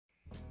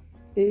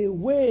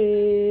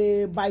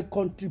away by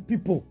country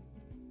people.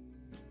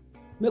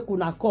 Make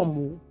una come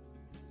o.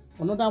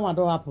 Another one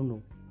don't happen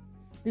o.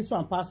 This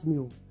one pass me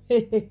o.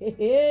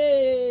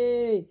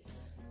 Hey.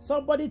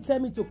 Somebody tell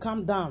me to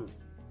calm down.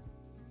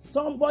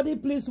 Somebody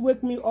please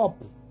wake me up.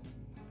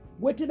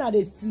 Waiting at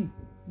the see,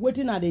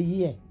 waiting at the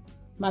hear.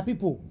 My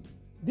people,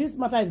 this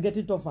matter is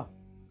getting tougher.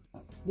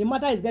 The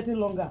matter is getting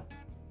longer.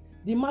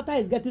 The matter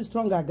is getting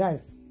stronger,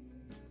 guys.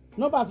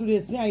 Numbers will they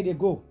see how they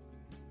go.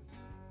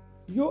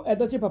 Yul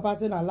Edochie papa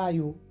say na lie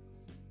yo.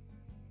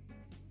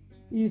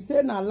 He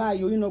say na lie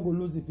yo, you no go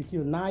lose the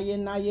pikin.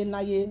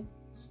 Naye.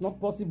 It's not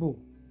possible.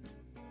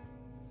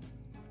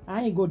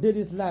 I ain't go do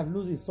this life,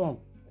 lose his son.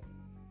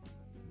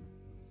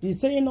 He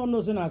say he no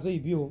know say na so he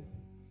be o.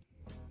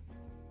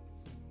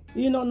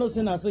 He no know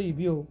say na so he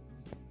be o.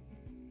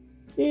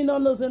 He no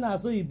know say na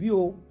so he be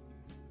o.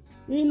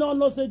 He no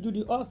know say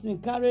Judy Austin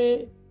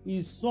carry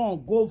his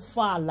son go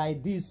far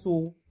like this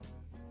so.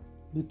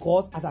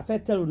 Because as I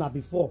first tell you now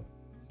before,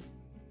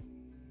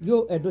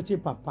 Yul Edochie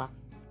papa.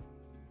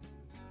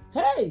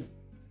 Hey!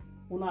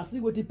 Una see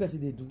what the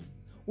person they do.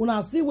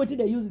 Una see what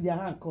they use their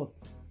hand cost.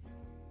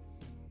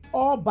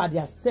 All by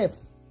themselves.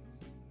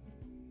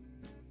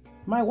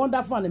 My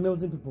wonderful and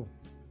amazing people.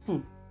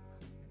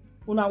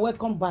 Una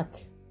welcome back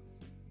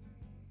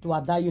to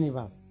our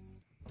universe.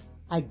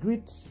 I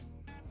greet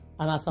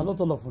and I salute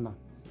all of una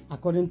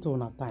according to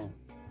una time.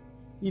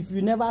 If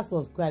you never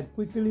subscribe,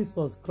 quickly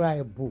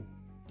subscribe.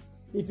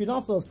 If you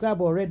don't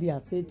subscribe already, I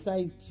say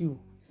thank you.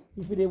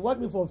 If you watch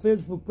me for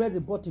Facebook, press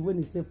the button when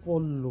it say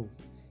follow.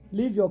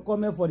 Leave your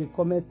comment for the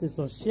comment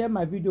section. Share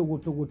my video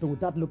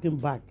without looking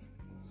back.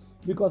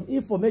 Because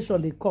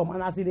information they come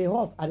and as they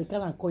hot, I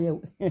can't call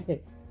you.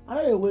 I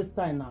don't waste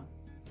time now.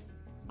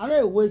 I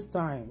don't waste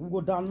time. We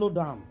go download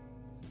them.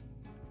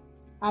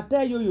 I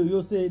tell you,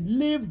 you say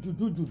leave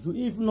juju.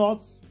 If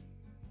not,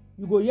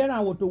 you go here and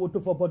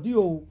woto for body.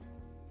 Oh,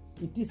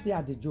 it is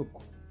here the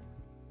joke.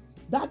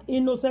 That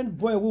innocent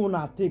boy will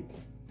not take.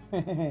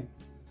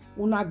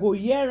 Una go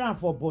here and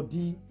for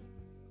body.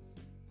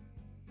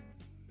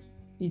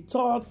 He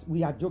thought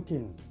we are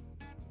joking.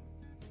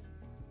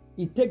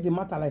 He take the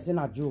matter like saying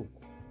a joke.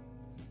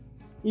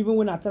 Even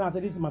when I tell him, I say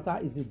this matter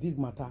is a big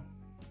matter.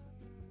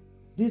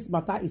 This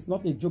matter is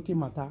not a joking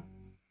matter.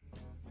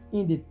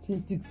 In the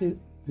think say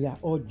we are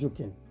all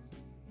joking.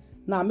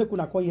 Now make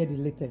una come hear the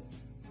latest.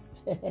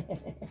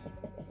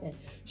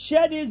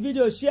 Share this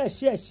video.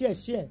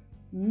 Share.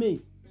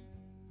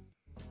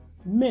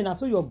 May na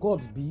so your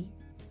God be.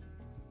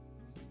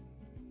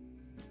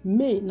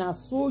 May na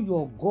so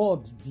your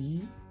God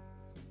be.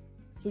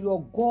 So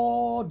your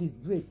God is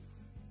great.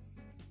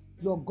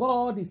 Your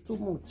God is too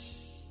much.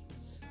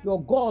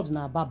 Your God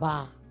na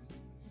baba.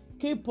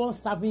 Keep on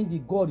serving the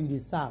God you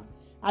serve.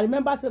 I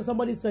remember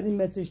somebody sending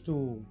message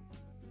to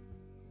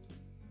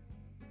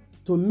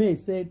me,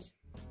 said,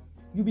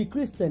 you be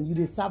Christian,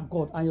 you serve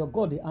God, and your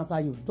God they answer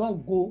you.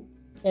 Don't go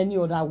any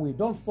other way.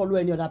 Don't follow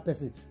any other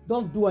person.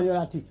 Don't do any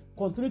other thing.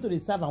 Continue to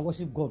serve and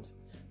worship God.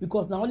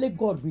 Because now only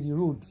God be the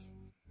road.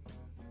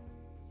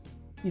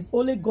 It's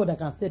only God that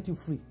can set you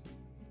free.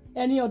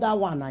 Any other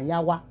one na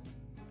yawa.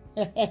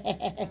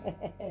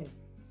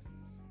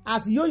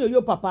 As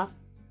yo papa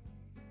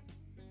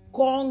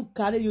come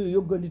carry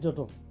yo go to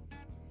the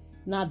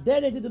now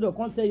then the doctor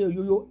come tell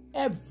yo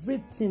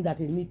everything that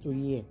he need to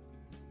hear.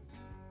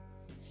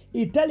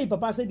 He tell him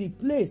papa say the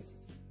place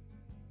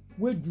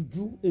where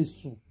juju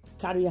esu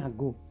carry and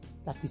go,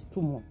 that is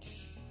too much.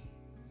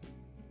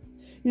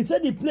 He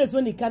said the place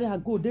when he carry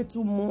and go, they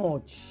too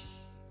much.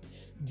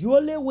 The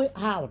only way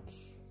out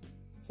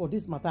for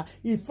this matter,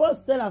 he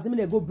first tell us me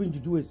they go bring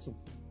juju esu.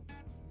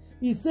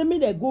 He said me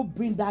they go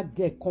bring that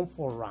girl come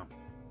for ram.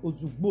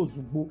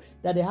 Ozugbo,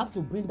 that they have to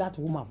bring that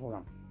woman for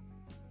him.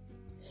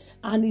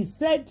 And he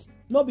said,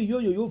 no be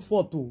yo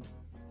photo.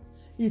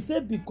 He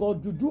said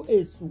because juju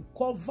esu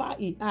cover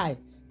his eye.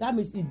 That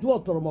means he do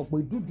autoromok, but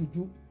he do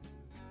juju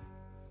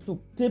to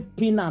take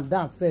pin and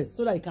down first,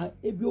 so that he can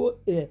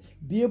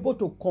be able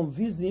to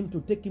convince him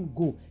to take him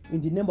go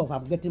in the name of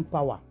I'm getting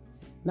power.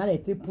 Now they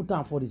take put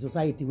on for the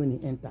society when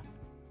he enter.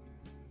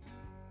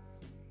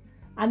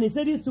 And he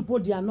said these people,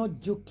 they are not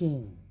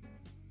joking.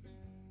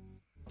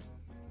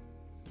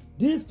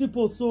 These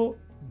people, so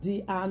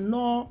they are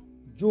not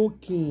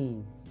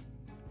joking.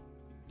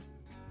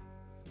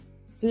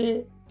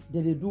 Say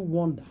that they do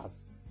wonders.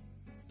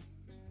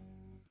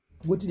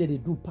 What did they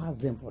do pass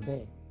them for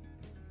there?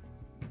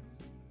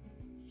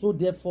 So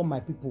therefore, my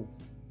people,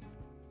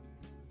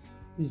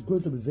 it's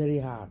going to be very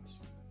hard.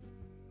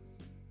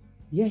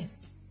 Yes.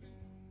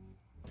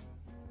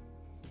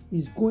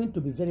 It's going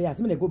to be very hard. I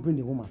mean, they go bring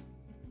the woman.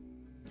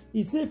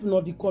 He said, if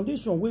not the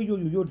condition where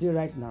yo there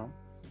right now,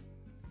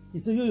 he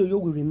said yo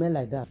will remain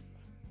like that.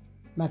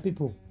 My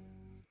people,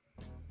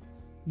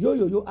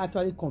 yo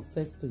actually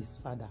confessed to his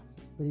father,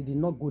 but he did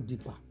not go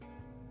deeper.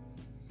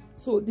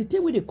 So the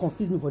thing where they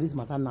confuse me for this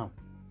matter now,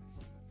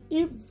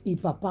 if a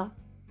papa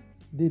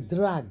they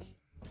drag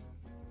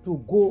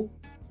to go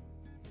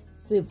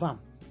save him,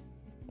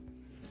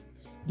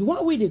 the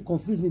one way they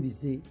confuse me be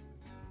say,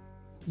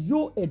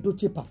 Yul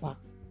Edochie papa,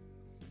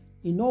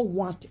 he don't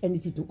want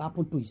anything to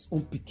happen to his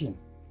own pikin.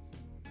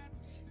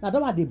 Now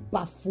that why they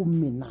baffle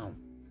me now.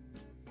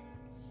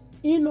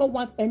 He don't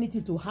want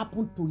anything to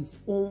happen to his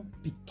own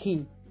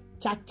pikin.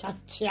 Cha cha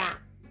cha.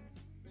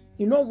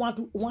 He don't want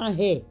one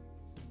hair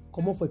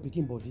come off for a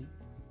pikin body.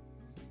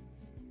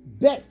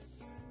 But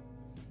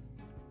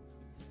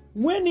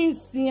when he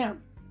see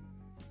him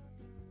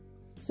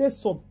say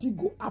something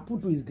go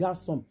happen to his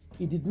grandson,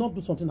 he did not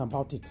do something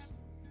about it.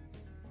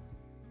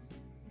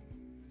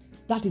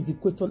 That is the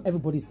question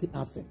everybody is still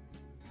answering.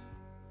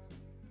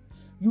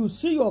 You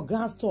see your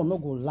grandson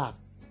not go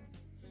last.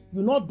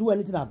 You not do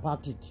anything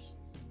about it.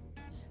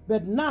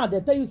 But now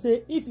they tell you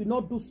say if you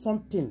not do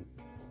something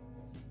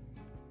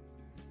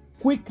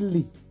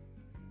quickly,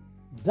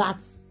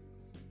 that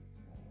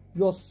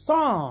your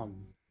son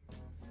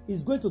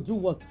is going to do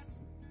what?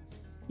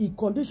 His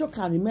condition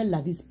can remain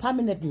like this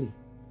permanently.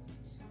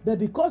 But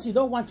because you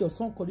don't want your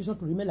son's condition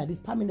to remain like this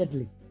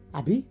permanently,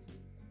 Abi,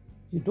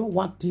 you don't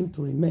want him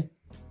to remain.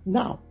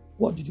 Now,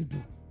 what did you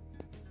do?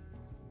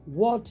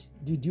 What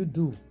did you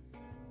do?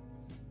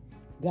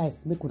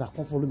 Guys, make una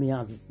come follow me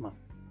as this man.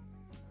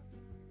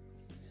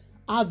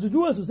 As the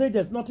Jews who say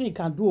there's nothing he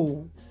can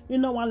do, you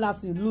know one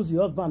last lose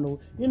your husband,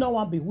 you know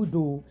one be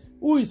widow.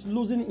 Who is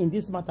losing in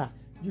this matter?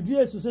 The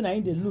Jews who say na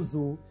they lose,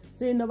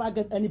 say you never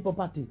get any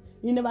property,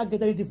 you never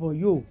get anything for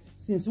you.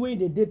 Since when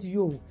they date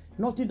you,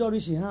 nothing to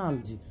reach in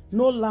hand,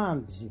 no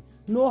land,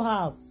 no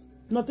house,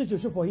 nothing to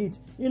show for it.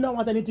 You don't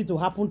want anything to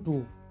happen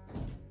to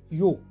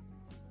you.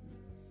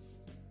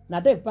 Now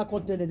they back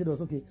content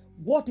was okay.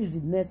 What is the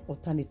next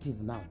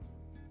alternative now?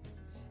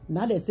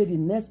 Now they say the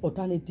next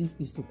alternative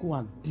is to go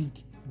and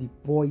dig the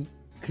boy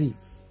grave.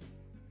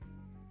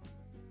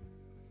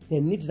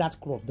 They need that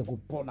cross, they go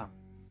burn am.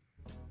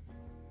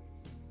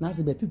 Now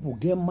say, but people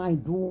get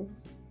mind though.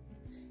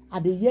 I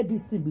dey hear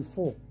this thing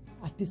before.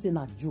 I think it's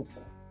a joke.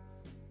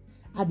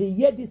 I dey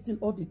hear this thing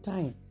all the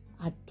time.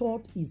 I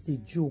thought it's a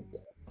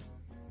joke.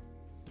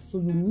 So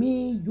you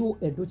mean Yul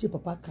Edochie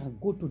papa can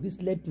go to this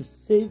length to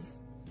save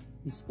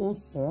his own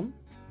son?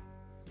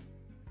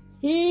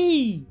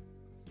 Hey!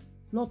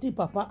 Nothing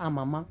papa and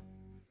mama.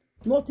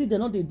 Nothing they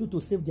know they do to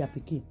save their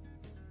pikin.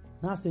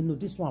 Now I say no,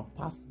 this one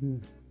pass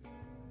me.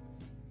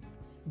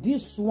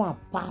 This one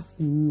pass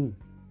me.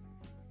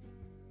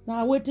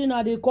 Now waiting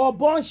at they call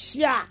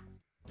Bonshia.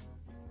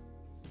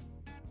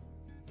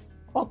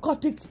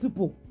 Occultic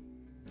people.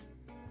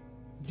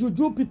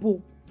 Juju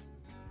people.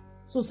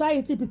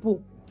 Society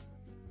people.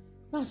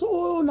 Now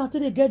so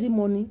nothing they get the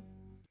money.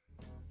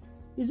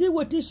 Is it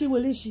what she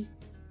will she?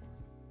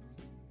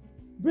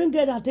 Bring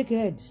it and take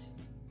head.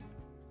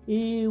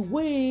 Away,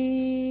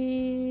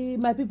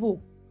 my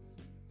people.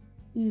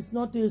 It's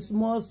not a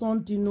small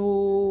something,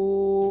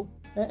 no.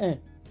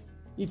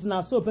 If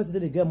not so person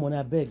they get money,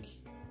 I beg.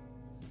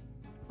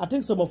 I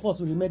think some of us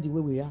will remain the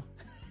way we are.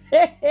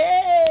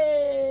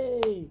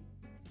 Hey!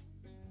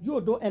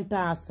 You don't enter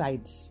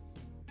outside.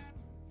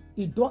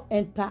 You don't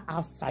enter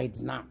outside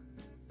now.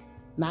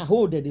 Now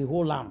hold the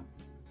whole arm.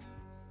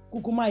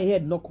 Kukuma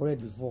head not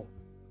correct before.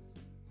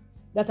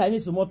 That I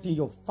need some more thing.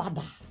 Your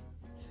father.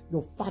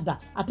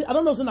 I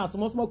don't know. So now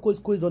small quiz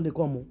don't they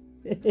come?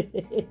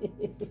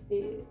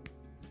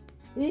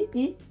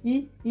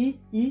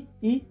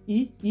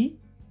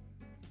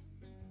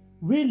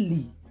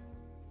 Really?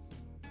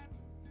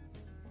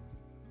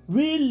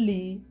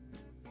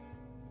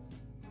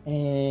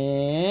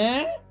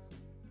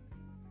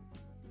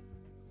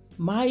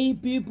 My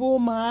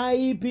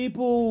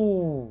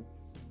people.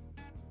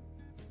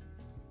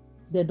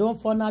 They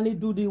don't finally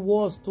do the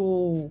worst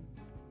too.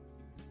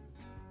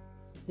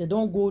 They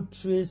don't go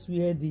trace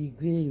where the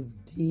grave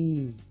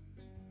dey.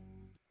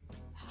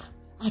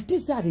 I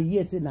think say the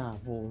year say now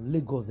for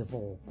Lagos they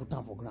for put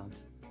am for grant.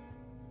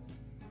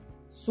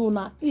 So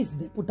now East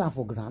they put am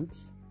for grant.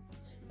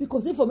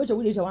 Because information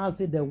we dey want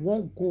say they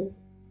won't go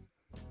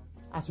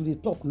as we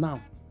talk now.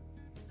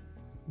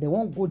 They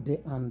won't go there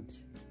and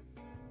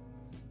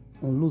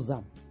unlose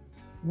them.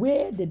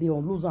 Where did they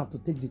unlose them to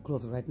take the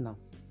cloth right now?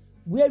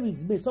 Where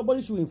is me?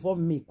 Somebody should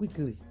inform me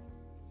quickly.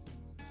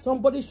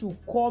 Somebody should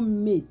call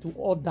me to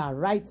order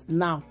right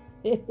now.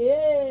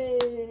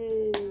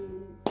 Hey.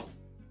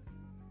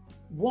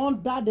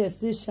 Wonder they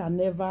say shall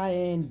never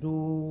end,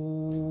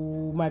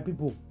 oh, my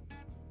people.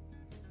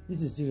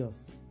 This is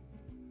serious.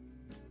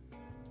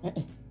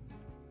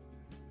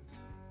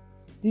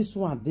 This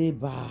one they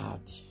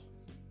bad.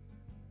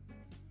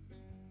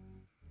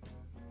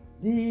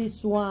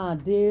 This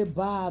one they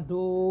bad,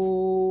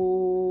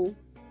 oh.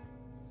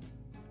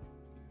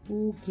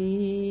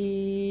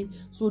 Okay.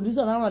 So this is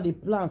another the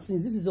plan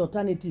since this is the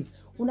alternative.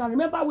 Una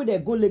remember when they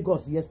go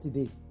Lagos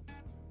yesterday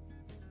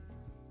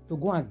to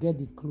go and get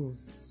the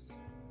clothes.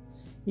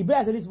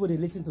 Ibeh said this way they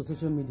listen to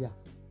social media.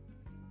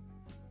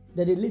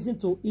 That they listen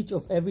to each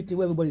of everything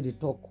where everybody they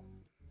talk.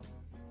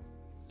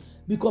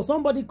 Because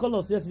somebody called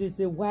us yesterday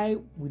say why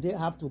would they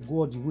have to go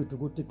all the way to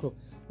go take clothes?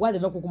 Why they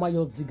not come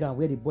just dig and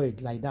wear the boy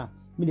like that?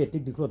 Me they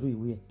take the clothes we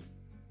wear.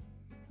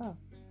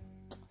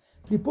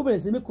 The problem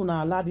is make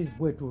una allow this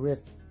boy to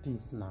rest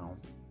peace now.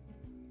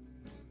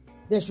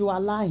 They should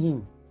allow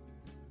him.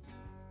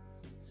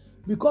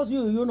 Because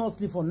you not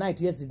sleep for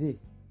night yesterday.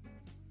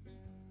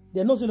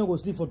 They know you not go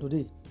sleep for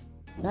today.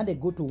 Now they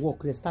go to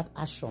work, they start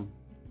action.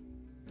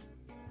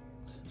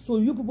 So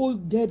you people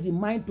get the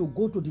mind to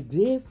go to the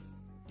grave,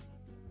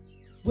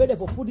 where they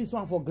for put this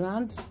one for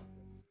grant,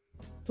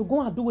 to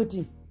go and do it.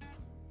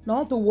 Now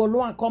want to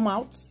wallow and come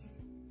out.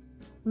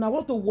 Now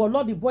want to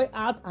wallow the boy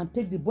out and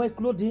take the boy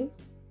clothing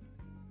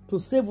to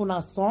save on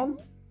our son.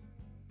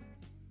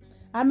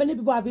 How many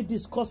people have you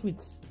discussed with?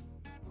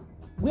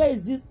 Where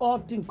is this all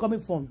thing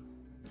coming from?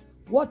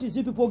 What is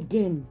you people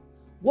gain?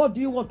 What do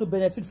you want to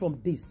benefit from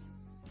this?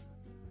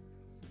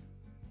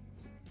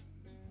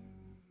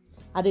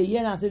 At the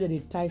year I say that they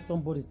tie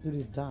somebody's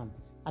spirit down.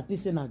 At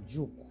this ain't a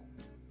joke.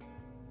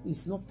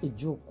 It's not a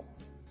joke.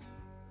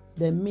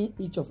 They mean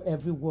each of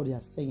every word they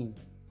are saying.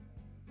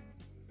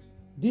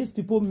 These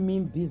people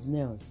mean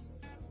business.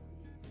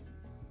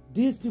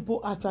 These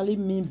people actually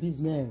mean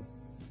business.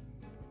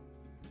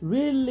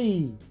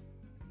 Really.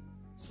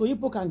 So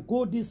people can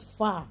go this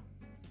far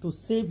to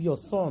save your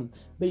son,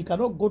 but you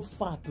cannot go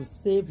far to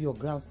save your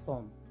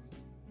grandson.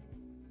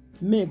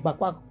 Me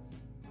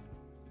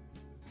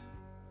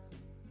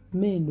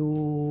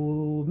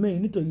no, you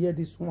need to hear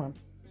this one.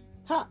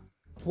 Ha!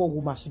 Poor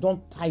woman, she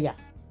don't tire.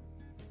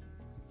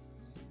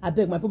 I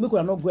beg my people, make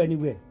her not go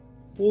anywhere.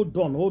 Hold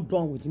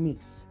on with me.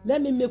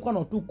 Let me make one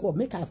or two calls.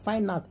 Make I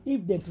find out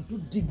if they to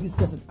dig this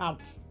person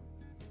out.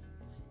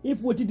 If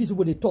what these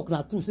people they talk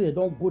now true, say they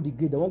don't go the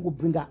grade, they won't go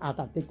bring her out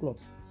and take clothes.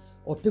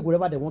 Or take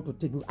whatever they want to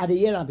take. At the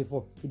year and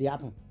before, it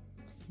happen.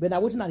 But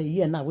I'm waiting at the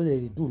year now, what they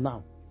do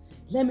now.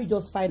 Let me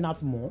just find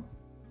out more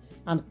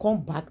and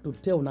come back to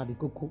tell now the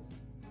cocoa.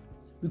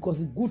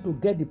 Because it's good to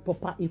get the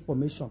proper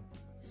information.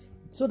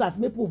 So that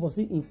people will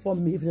see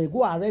inform me. If they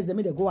go arrest them,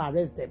 they go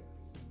arrest them.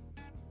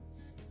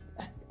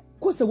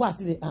 Question what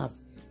they ask.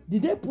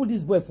 Did they put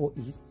this boy for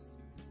East?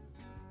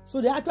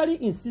 So they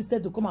actually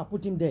insisted to come and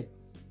put him there.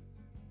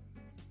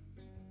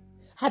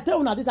 I tell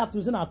you now this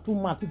afternoon, now 2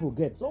 mad people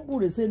get. Some people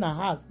they say now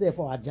house there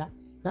for Aja,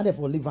 now there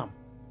for leave him.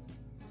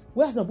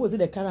 Where some people say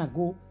they can't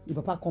go the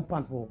papa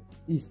compound for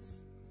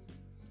East.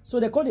 So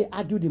they call they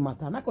argue the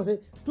matter. Now because say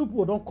 2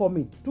 people don't come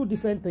in, 2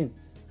 different things.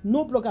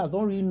 No bloggers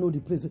don't really know the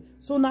place.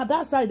 So now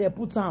that side they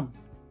put some.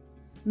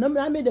 Now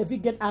I made if you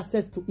get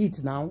access to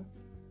it now.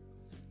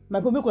 My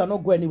people could not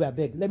go anywhere.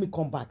 Beg. Let me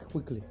come back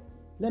quickly.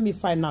 Let me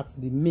find out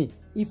the me.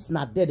 If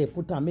not there they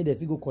put them, made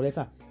if you go collect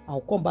her. I'll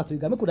come back to you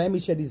guys. Let me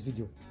share this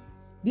video.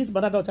 This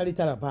matter don't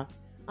tell about.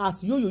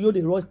 As yo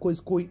the road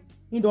koi,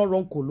 he don't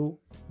run colo.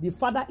 The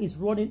father is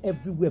running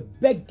everywhere,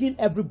 begging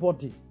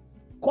everybody,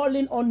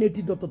 calling on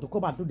native doctor to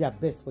come and do their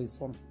best for his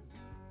son.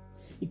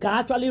 He can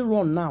actually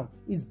run now.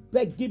 He's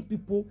begging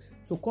people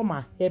to come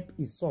and help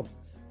his son.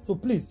 So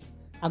please,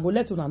 I go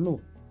let you know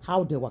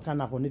how they work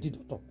now for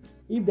native doctor.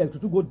 If they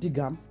to go dig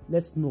them,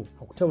 let's know.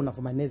 I'll tell you now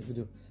for my next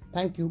video.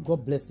 Thank you.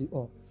 God bless you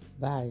all.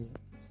 Bye.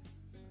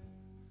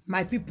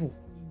 My people.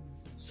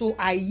 So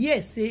I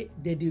hear say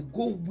that they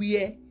go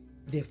where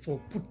they for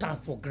put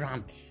out for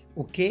grant.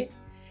 Okay?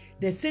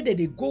 They say that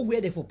they go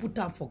where they for put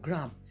out for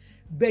grant.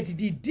 But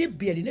the deep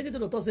beard, the native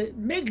doctor say,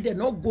 make them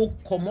not go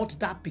come out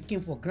that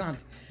picking for grant.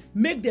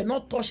 Make them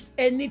not touch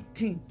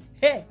anything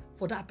here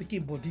for that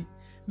picking body.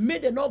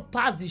 Make them not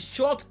pass the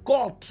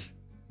shortcut.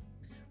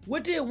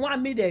 What they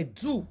want me to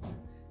do,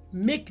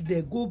 make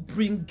them go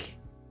bring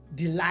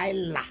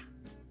Delilah,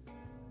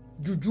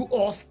 Juju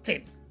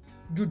Austin,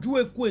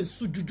 Juju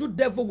Ekwensu, Juju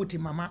devil with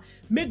him mama.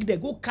 Make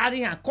them go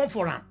carry and come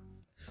for him.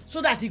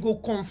 So that he go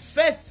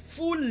confess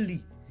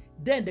fully.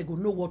 Then they go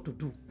know what to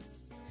do.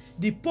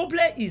 The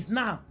problem is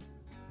now,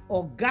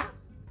 Oga,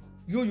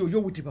 yo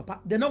with the papa.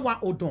 They don't want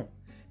hold on.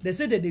 They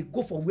say that they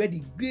go for where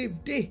the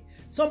grave day.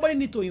 Somebody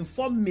need to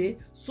inform me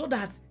so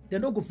that they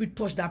don't go fit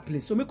touch that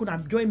place. So make una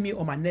join me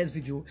on my next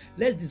video.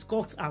 Let's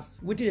discuss as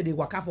waiting they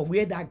work out for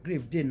where that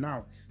grave day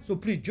now. So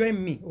please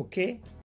join me, okay?